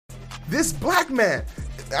This black man,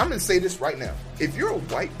 I'm going to say this right now. If you're a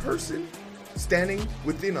white person standing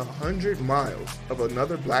within 100 miles of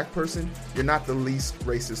another black person, you're not the least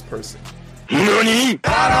racist person. NANI?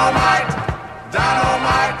 Dynamite!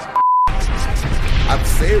 Dynamite! I've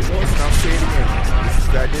said it once and I'll say it again. This is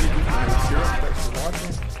the identity from Zero. Thanks for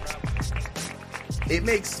watching. It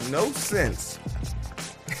makes no sense.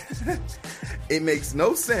 It makes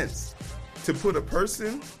no sense to put a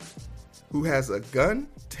person who has a gun,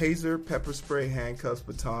 taser, pepper spray, handcuffs,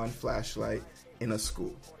 baton, flashlight in a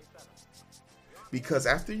school. Because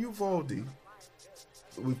after Uvalde,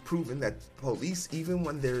 we've proven that police, even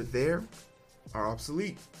when they're there, are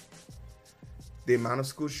obsolete. The amount of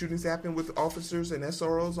school shootings happen with officers and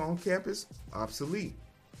SROs on campus, obsolete.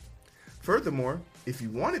 Furthermore, if you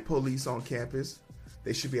wanted police on campus,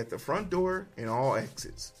 they should be at the front door and all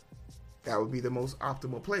exits. That would be the most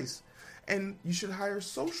optimal place. And you should hire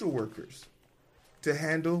social workers to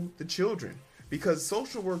handle the children, because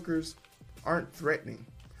social workers aren't threatening.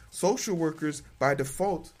 Social workers, by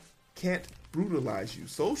default, can't brutalize you.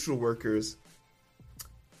 Social workers,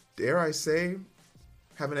 dare I say,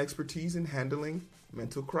 have an expertise in handling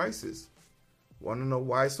mental crisis. Want to know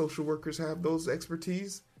why social workers have those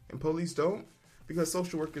expertise and police don't? Because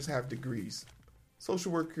social workers have degrees.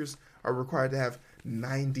 Social workers are required to have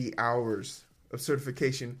 90 hours of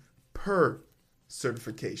certification per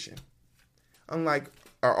certification. Unlike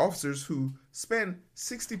our officers who spend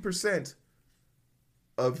 60%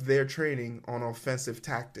 of their training on offensive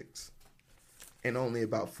tactics and only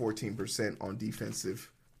about 14% on defensive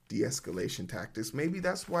de-escalation tactics. Maybe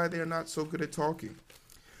that's why they're not so good at talking.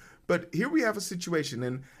 But here we have a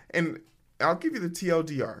situation, and I'll give you the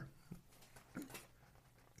TLDR.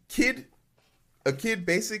 A kid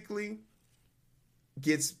basically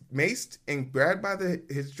gets maced and grabbed by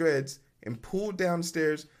his dreads and pulled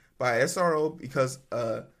downstairs by SRO because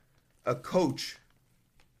a coach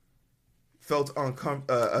felt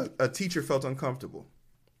a teacher felt uncomfortable.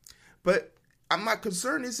 But my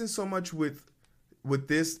concern isn't so much with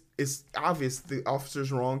this. It's obvious the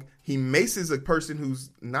officer's wrong. He maces a person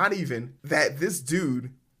who's not even that. This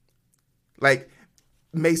dude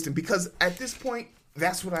maced him, because at this point,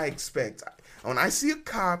 that's what I expect. When I see a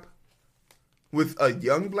cop with a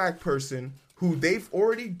young black person who they've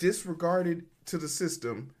already disregarded to the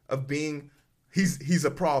system of being, he's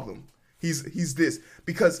a problem. He's this.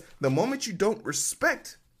 Because the moment you don't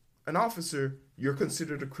respect an officer, you're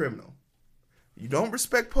considered a criminal. You don't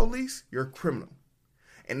respect police, you're a criminal.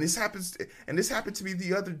 And this happened to me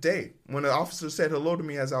the other day when an officer said hello to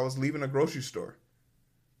me as I was leaving a grocery store.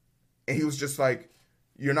 And he was just like,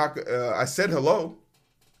 "You're not," I said hello.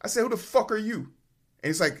 I said, "Who the fuck are you?" And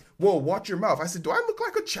he's like, "Whoa, watch your mouth." I said, "Do I look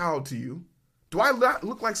like a child to you? Do I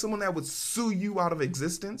look like someone that would sue you out of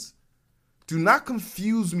existence? Do not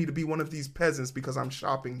confuse me to be one of these peasants because I'm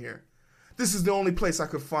shopping here. This is the only place I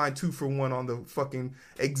could find 2-for-1 on the fucking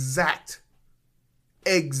exact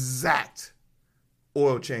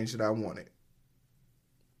oil change that I wanted.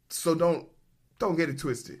 So don't get it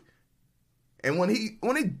twisted." And when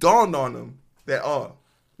it dawned on him that,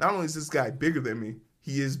 not only is this guy bigger than me,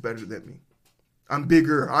 he is better than me. I'm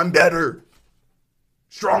bigger, I'm better,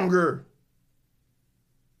 stronger.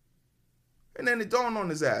 And then it dawned on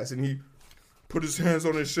his ass, and he put his hands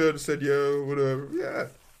on his shirt and said, "Yeah, whatever." Yeah.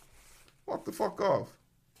 Walk the fuck off.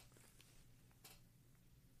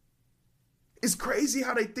 It's crazy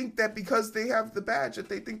how they think that because they have the badge that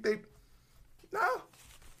they think they... No.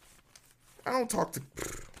 I don't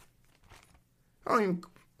even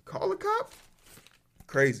call a cop.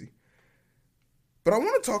 Crazy. But I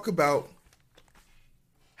want to talk about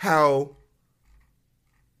how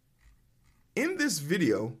in this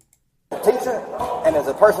video... Teacher, and as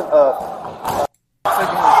a person of... I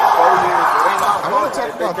want to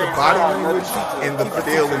talk about the body language and the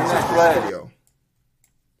failings of this video.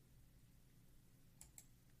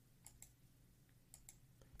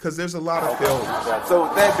 Because there's a lot of failures. So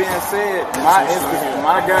with that being said,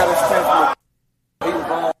 my guy is temple. He was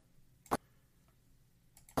on.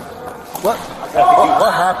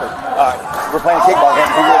 What happened? We're playing kickball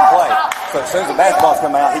game. He wouldn't play. So as soon as the basketball's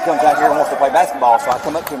come out, he comes out here and wants to play basketball. So I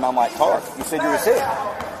come up to him. I'm like, "Tauris, you said you were sick."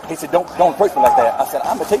 He said, "Don't approach me like that." I said,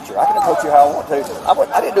 "I'm a teacher. I can approach you how I want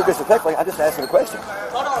to. I didn't do disrespectfully. I just asked him a question."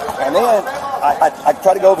 And then I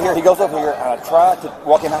try to go over here. He goes over here, and I try to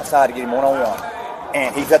walk him outside to get him one-on-one.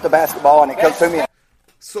 And he's at the basketball, and it comes to me.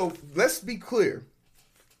 So let's be clear.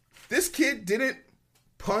 This kid didn't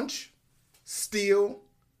punch, steal,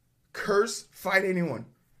 curse, fight anyone.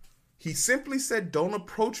 He simply said, "Don't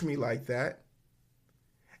approach me like that."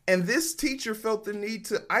 And this teacher felt the need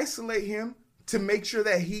to isolate him to make sure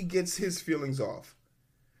that he gets his feelings off.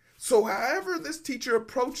 So however this teacher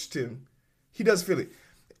approached him, he does feel it.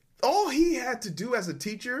 All he had to do as a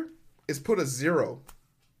teacher is put a 0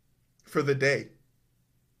 for the day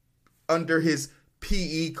under his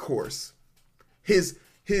PE course. His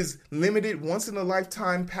limited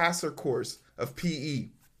once-in-a-lifetime passer course of PE.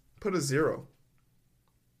 Put a 0.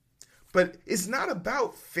 But it's not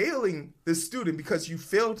about failing the student because you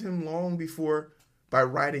failed him long before by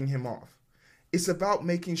writing him off. It's about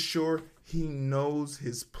making sure he knows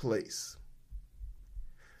his place.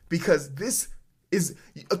 Because this is,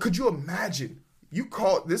 could you imagine,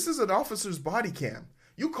 this is an officer's body cam.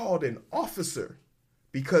 You called an officer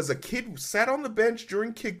because a kid sat on the bench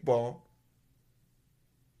during kickball,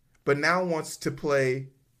 but now wants to play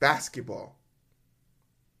basketball.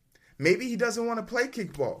 Maybe he doesn't want to play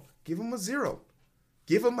kickball. Give him a 0.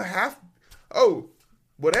 Give him a half. Oh,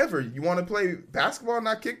 whatever. You want to play basketball,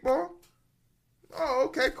 not kickball? Oh,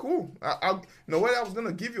 okay, cool. You know what? I was going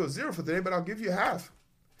to give you a 0 for today, but I'll give you a half.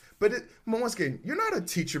 But once again, you're not a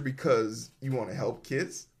teacher because you want to help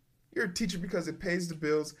kids. You're a teacher because it pays the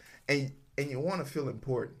bills and you want to feel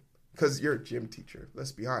important because you're a gym teacher.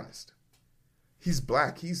 Let's be honest. He's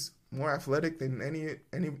black. He's more athletic than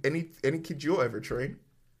any kid you'll ever train.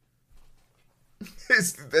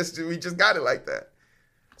 We just got it like that.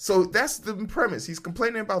 So that's the premise. He's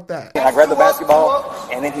complaining about that. I grab the basketball,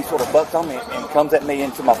 and then he sort of bucks on me and comes at me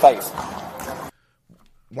into my face.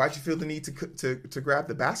 Why'd you feel the need to grab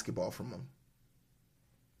the basketball from him?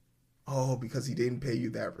 Oh, because he didn't pay you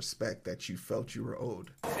that respect that you felt you were owed.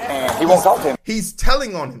 And he won't talk to him. He's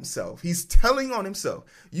telling on himself.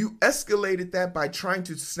 You escalated that by trying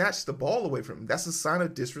to snatch the ball away from him. That's a sign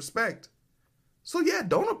of disrespect. So yeah,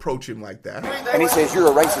 don't approach him like that. And he says, "You're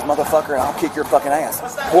a racist motherfucker, and I'll kick your fucking ass."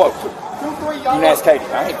 Whoa. You can ask Katie.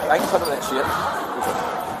 I ain't put up that shit.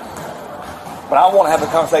 But I want to have a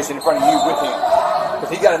conversation in front of you with him. Because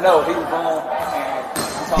he got to know he was wrong.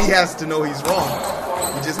 He has to know he's wrong.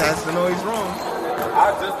 He just has to know he's wrong.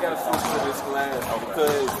 I just got switched to this class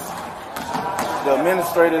because the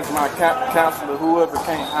administrators, my counselor, whoever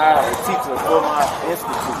can't hire a teacher for my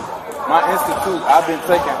institute. My institute, I've been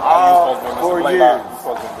taking all 4 years.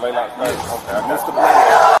 Mr.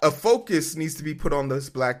 Blake. A focus needs to be put on this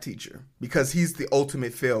black teacher because he's the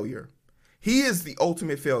ultimate failure. He is the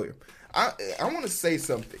ultimate failure. I want to say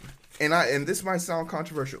something, and this might sound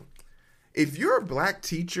controversial. If you're a black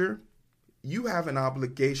teacher, you have an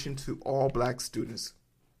obligation to all black students.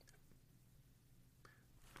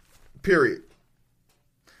 Period.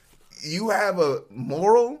 You have a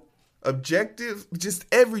moral, objective, just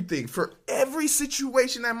everything. For every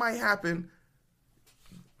situation that might happen,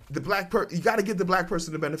 you got to give the black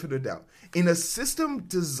person the benefit of the doubt. In a system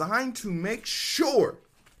designed to make sure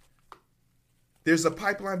there's a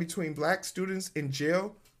pipeline between black students in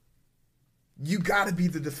jail, you got to be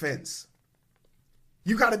the defense.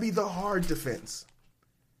 You got to be the hard defense.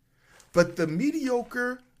 But the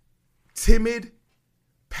mediocre, timid,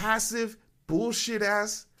 passive, bullshit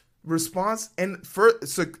ass response and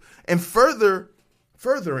furthering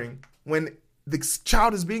when the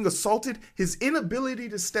child is being assaulted, his inability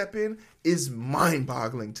to step in is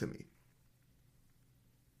mind-boggling to me.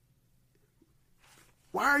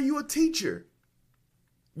 Why are you a teacher?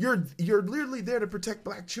 You're literally there to protect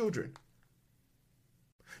black children.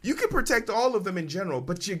 You can protect all of them in general,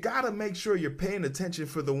 but you gotta make sure you're paying attention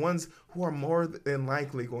for the ones who are more than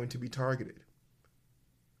likely going to be targeted.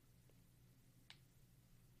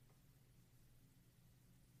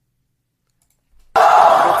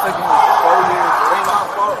 Taking them for 4 years. It ain't my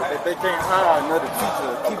fault that they can't hire another teacher,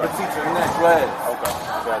 keep a teacher in that class. Okay.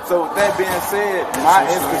 So with that being said,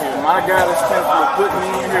 my guidance counselor put me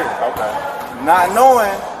in here. Okay. Not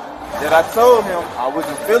knowing that I told him I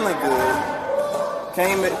wasn't feeling good.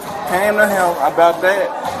 Came to him about that.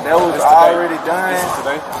 That was already done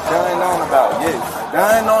on about. Yes.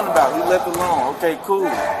 Done on about. He left alone. Okay, cool.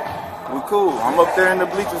 We cool. I'm up there in the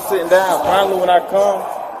bleachers sitting down. Finally when I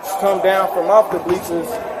come down from off the bleachers,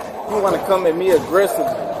 you want to come at me aggressively.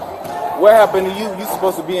 What happened to you? You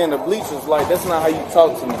supposed to be in the bleachers. Like, that's not how you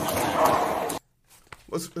talk to me.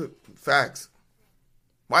 What's facts?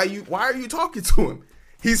 Why are you talking to him?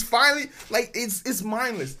 He's finally, like, it's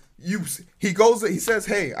mindless. He says,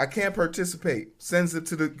 "Hey, I can't participate." Sends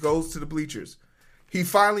it goes to the bleachers. He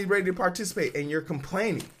finally ready to participate, and you're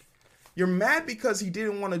complaining. You're mad because he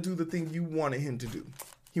didn't want to do the thing you wanted him to do.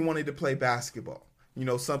 He wanted to play basketball. You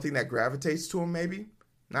know, something that gravitates to him, maybe?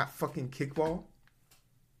 Not fucking kickball.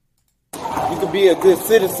 You can be a good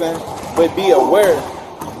citizen, but be aware.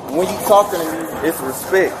 When you talking to me, it's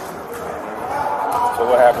respect. So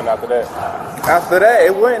what happened after that? After that,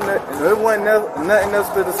 it wasn't nothing else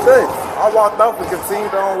to discuss. I walked off and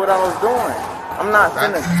continued on what I was doing. I'm not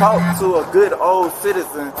finna talk to a good old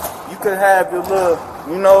citizen. You could have your little,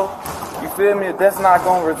 you feel me? That's not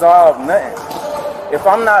gonna resolve nothing. If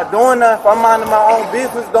I'm not doing that, if I'm minding my own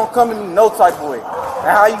business, don't come to me no type of way. And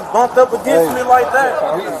how you bumped up against me like that?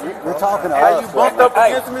 You're talking to How us. you bumped up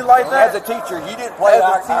against me like that? As a teacher, you didn't play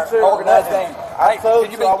our organized game. I told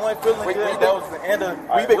you I wasn't feeling good. That was the end of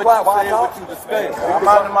what you said, what you discussed. I'm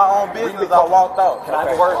minding my own business. I walked out. Can I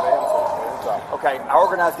have a word? Okay, our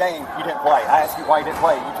organized game, you didn't play. I asked you why you didn't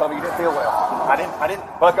play. You told me you didn't feel well. I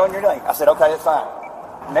didn't buck on your name. I said, okay, that's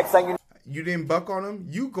fine. Next thing you know. You didn't buck on him.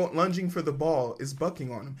 You lunging for the ball is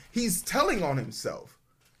bucking on him. He's telling on himself.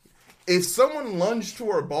 If someone lunged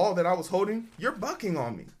for a ball that I was holding, you're bucking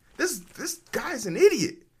on me. This guy's an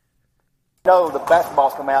idiot. No, the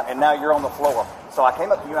basketballs come out, and now you're on the floor. So I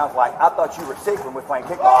came up to you, and I was like, I thought you were sick when we were playing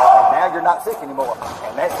kickball, and now you're not sick anymore.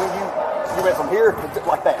 And that's when you went from here to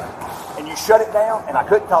like that. And you shut it down, and I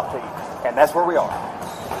couldn't talk to you. And that's where we are.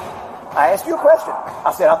 I asked you a question.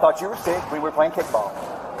 I said, I thought you were sick when we were playing kickball.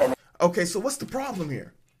 And okay, so what's the problem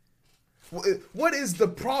here? What is the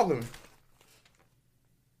problem?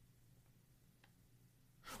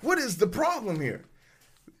 What is the problem here?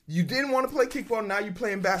 You didn't want to play kickball, now you're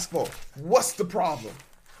playing basketball. What's the problem?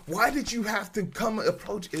 Why did you have to come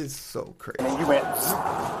approach? It's so crazy. And then you went,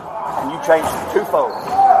 and you changed twofold.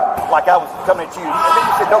 Like I was coming at you. And then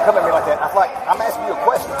you said, don't come at me like that. I was like, I'm asking you a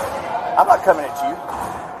question. I'm not coming at you.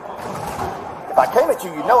 If I came at you,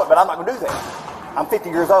 you know it, but I'm not going to do that. I'm 50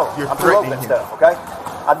 years old. I'm too old for that stuff, okay?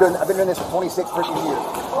 I've been doing this for 26 freaking years.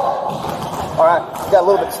 All right? Got a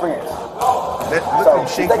little bit of experience.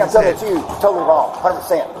 So you think I'm coming at you, totally wrong,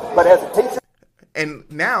 100%. But as a teacher. And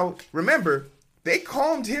now, remember, they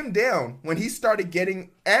calmed him down when he started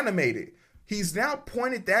getting animated. He's now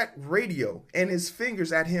pointed that radio and his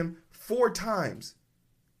fingers at him 4 times.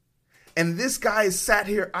 And this guy is sat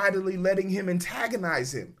here idly letting him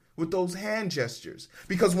antagonize him with those hand gestures.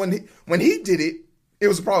 Because when he did it, it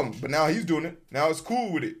was a problem. But now he's doing it. Now it's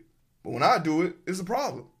cool with it. But when I do it, it's a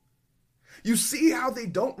problem. You see how they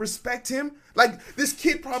don't respect him? Like, this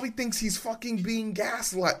kid probably thinks he's fucking being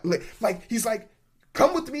gaslit. Like, he's like,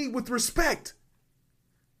 come with me with respect.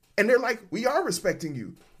 And they're like, we are respecting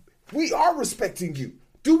you. We are respecting you.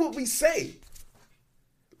 Do what we say.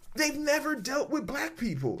 They've never dealt with black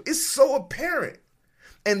people. It's so apparent.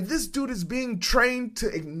 And this dude is being trained to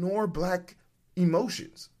ignore black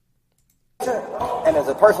emotions. And as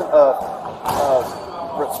a person of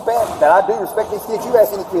respect, that I do respect these kids, you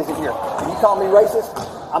ask any kids in here, and you call me racist,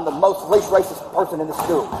 I'm the least racist person in the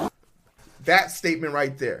school. That statement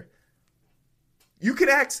right there. You can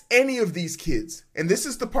ask any of these kids, and this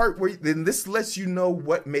is the part where then this lets you know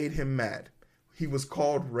what made him mad. He was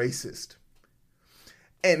called racist.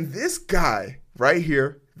 And this guy right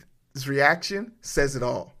here, his reaction says it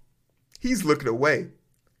all. He's looking away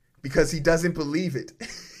because he doesn't believe it.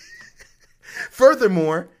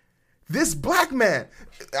 Furthermore, this black man,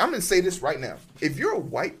 I'm going to say this right now. If you're a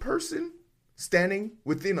white person standing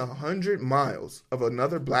within 100 miles of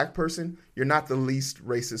another black person, you're not the least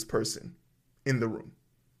racist person in the room,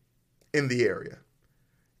 in the area,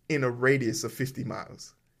 in a radius of 50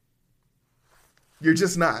 miles. You're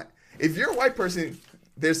just not. If you're a white person,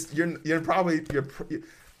 you're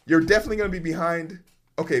definitely going to be behind.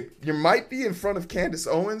 Okay, you might be in front of Candace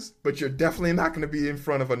Owens, but you're definitely not going to be in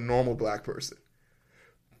front of a normal black person.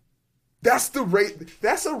 That's a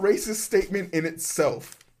racist statement in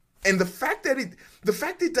itself. And the fact that it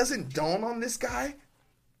doesn't dawn on this guy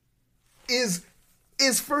is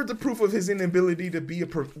further proof of his inability to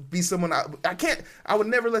be someone. I would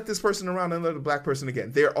never let this person around another black person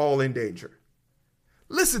again. They're all in danger.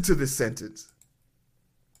 Listen to this sentence.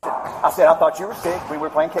 I said, I thought you were sick when we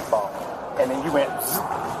were playing kickball. And then you went,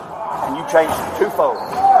 and you changed twofold.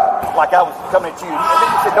 Like I was coming at you. And then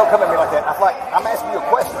you said, don't come at me like that. I was like, I'm asking you a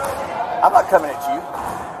question. I'm not coming at you.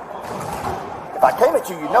 If I came at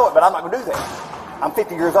you, you know it, but I'm not going to do that. I'm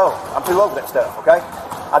 50 years old. I'm too old for that stuff, okay?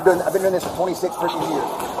 I've been doing this for 26 freaking years.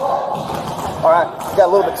 All right? Got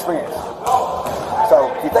a little bit of experience.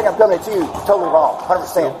 So if you think I'm coming at you, totally wrong,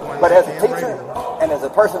 100%. But as a teacher and as a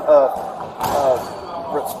person of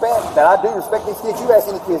respect, that I do respect these kids, you ask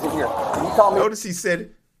any kids in here, and you call me. Notice he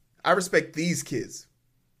said, I respect these kids.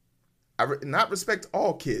 Not respect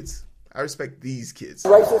all kids. I respect these kids.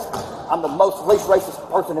 Racist? I'm the least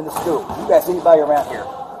racist person in the school. You ask anybody around here,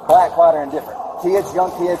 black, white, or indifferent. Kids,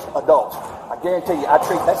 young kids, adults. I guarantee you, I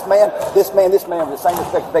treat this man with the same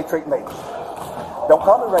respect that they treat me. Don't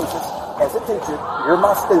call me racist. As a teacher, you're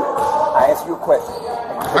my student. I ask you a question.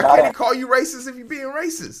 Why can't he call you racist if you're being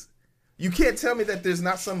racist? You can't tell me that there's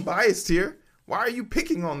not some bias here. Why are you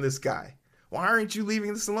picking on this guy? Why aren't you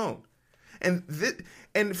leaving this alone? And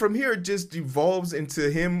from here, it just evolves into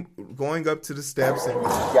him going up to the steps. And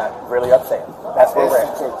got really upset. That's where we're at.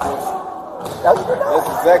 That's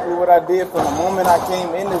exactly what I did from the moment I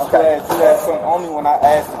came in this class. You had something on me when I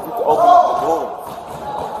asked if you could open up the doors.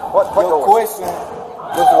 What Your question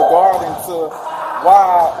was regarding to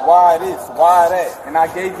why this, why that, and I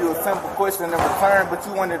gave you a simple question in return, but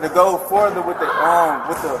you wanted to go further with the Now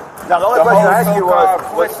the only question I asked you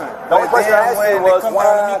was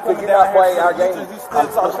why could you not play our game?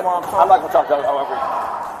 I'm not gonna talk to you.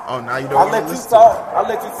 Oh, now you don't want to listen to I'll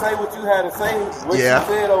let you say what you had to say. What you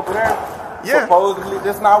said over there. Yeah. Supposedly,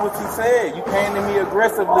 that's not what you said. You came to me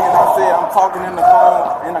aggressively, and I said I'm talking in the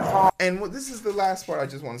phone. And this is the last part I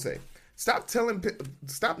just want to say. Stop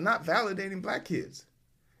not validating black kids.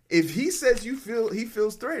 If he says he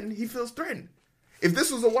feels threatened, he feels threatened. If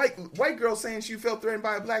this was a white girl saying she felt threatened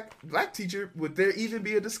by a black teacher, would there even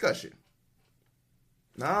be a discussion?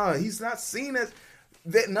 Nah, he's not seen as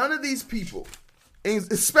that. None of these people,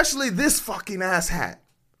 especially this fucking asshat.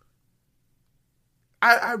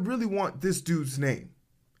 I really want this dude's name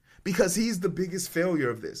because he's the biggest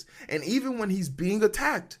failure of this. And even when he's being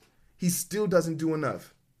attacked, he still doesn't do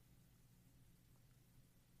enough.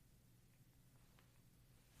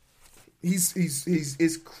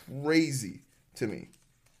 It's crazy to me.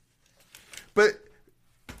 But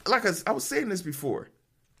like I was saying this before,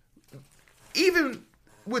 even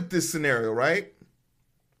with this scenario, right?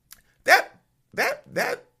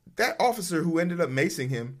 That officer who ended up macing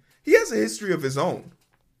him, he has a history of his own.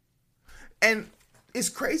 And it's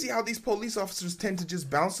crazy how these police officers tend to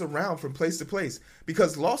just bounce around from place to place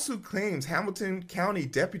because lawsuit claims Hamilton County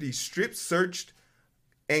deputies stripped, searched,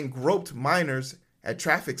 and groped minors at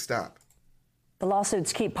traffic stop. The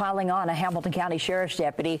lawsuits keep piling on a Hamilton County Sheriff's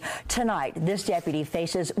deputy. Tonight, this deputy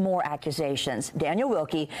faces more accusations. Daniel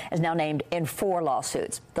Wilkie is now named in 4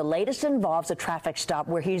 lawsuits. The latest involves a traffic stop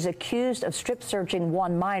where he's accused of strip searching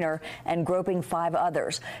 1 minor and groping 5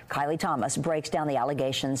 others. Kylie Thomas breaks down the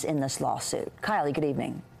allegations in this lawsuit. Kylie, good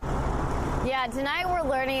evening. Yeah, tonight we're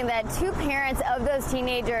learning that 2 parents of those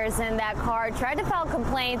teenagers in that car tried to file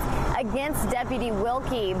complaints against Deputy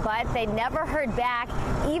Wilkie, but they never heard back,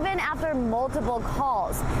 even after multiple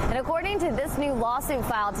calls. And according to this new lawsuit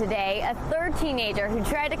filed today, a 3rd teenager who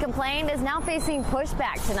tried to complain is now facing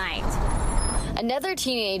pushback tonight. Another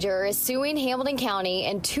teenager is suing Hamilton County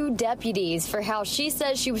and 2 deputies for how she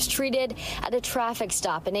says she was treated at a traffic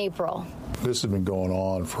stop in April. This has been going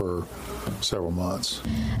on for several months.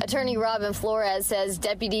 Attorney Robin Flores says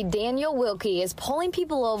Deputy Daniel Wilkie is pulling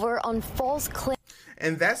people over on false claims.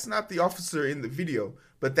 And that's not the officer in the video,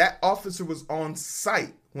 but that officer was on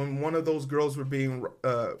site when one of those girls was being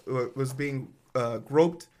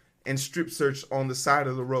groped and strip searched on the side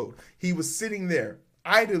of the road. He was sitting there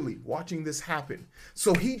idly watching this happen.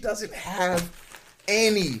 So he doesn't have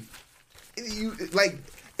any,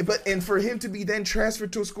 and for him to be then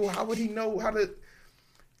transferred to a school, how would he know how to,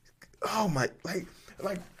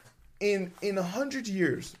 in 100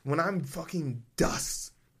 years, when I'm fucking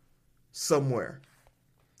dust somewhere,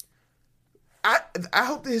 I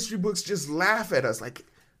hope the history books just laugh at us like,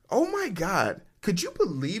 oh my God, could you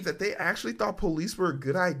believe that they actually thought police were a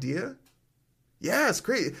good idea? Yeah, it's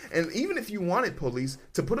crazy. And even if you wanted police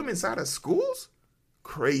to put them inside of schools,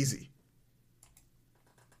 crazy.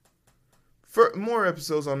 For more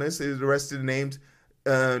episodes on this, the rest of the names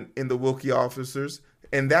in the Wilkie officers,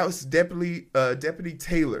 and that was Deputy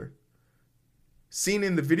Taylor, seen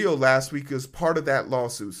in the video last week as part of that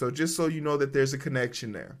lawsuit. So just so you know that there's a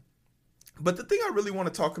connection there. But the thing I really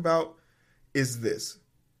want to talk about is this: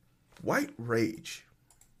 white rage.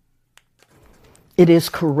 It is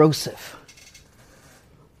corrosive.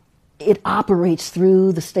 It operates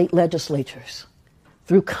through the state legislatures,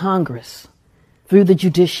 through Congress, through the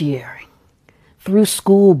judiciary, through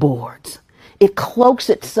school boards. It cloaks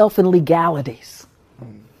itself in legalities.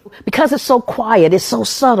 Because it's so quiet, it's so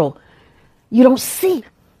subtle, you don't see it.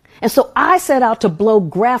 And so I set out to blow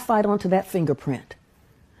graphite onto that fingerprint,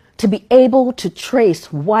 to be able to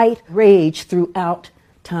trace white rage throughout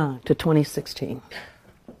time to 2016.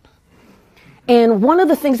 And one of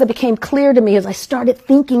the things that became clear to me as I started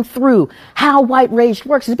thinking through how white rage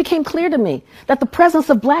works, it became clear to me that the presence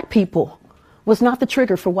of black people was not the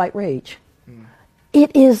trigger for white rage.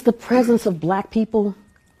 It is the presence of black people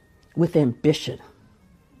with ambition.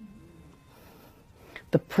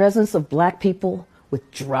 The presence of black people with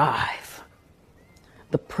drive.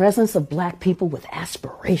 The presence of black people with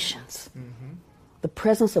aspirations. Mm-hmm. The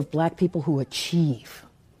presence of black people who achieve.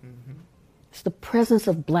 Mm-hmm. It's the presence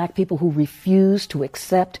of black people who refuse to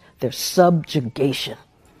accept their subjugation.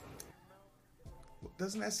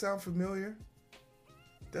 Doesn't that sound familiar?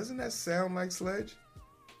 Doesn't that sound like Sledge?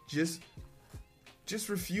 Just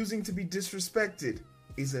refusing to be disrespected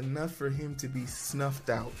is enough for him to be snuffed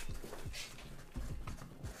out.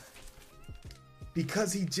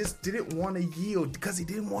 Because he just didn't want to yield, because he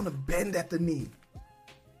didn't want to bend at the knee.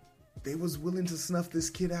 They was willing to snuff this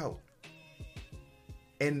kid out.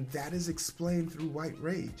 And that is explained through white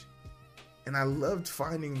rage. And I loved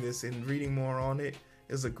finding this and reading more on it.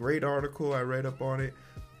 It was a great article. I read up on it.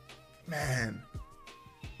 Man.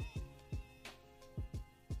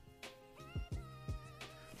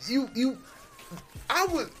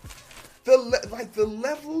 The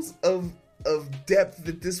levels of depth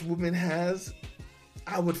that this woman has,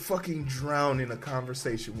 I would fucking drown in a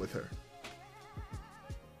conversation with her.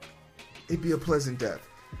 It'd be a pleasant death.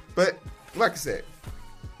 But, like I said,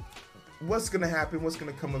 what's going to happen? What's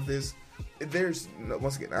going to come of this? There's no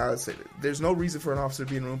reason for an officer to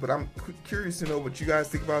be in the room, but I'm curious to know what you guys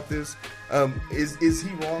think about this. Is he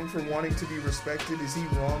wrong for wanting to be respected? Is he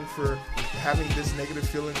wrong for having this negative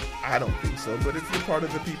feeling? I don't think so. But if you're part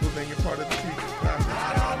of the people, then you're part of the people.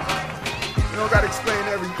 You don't got to explain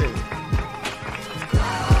everything.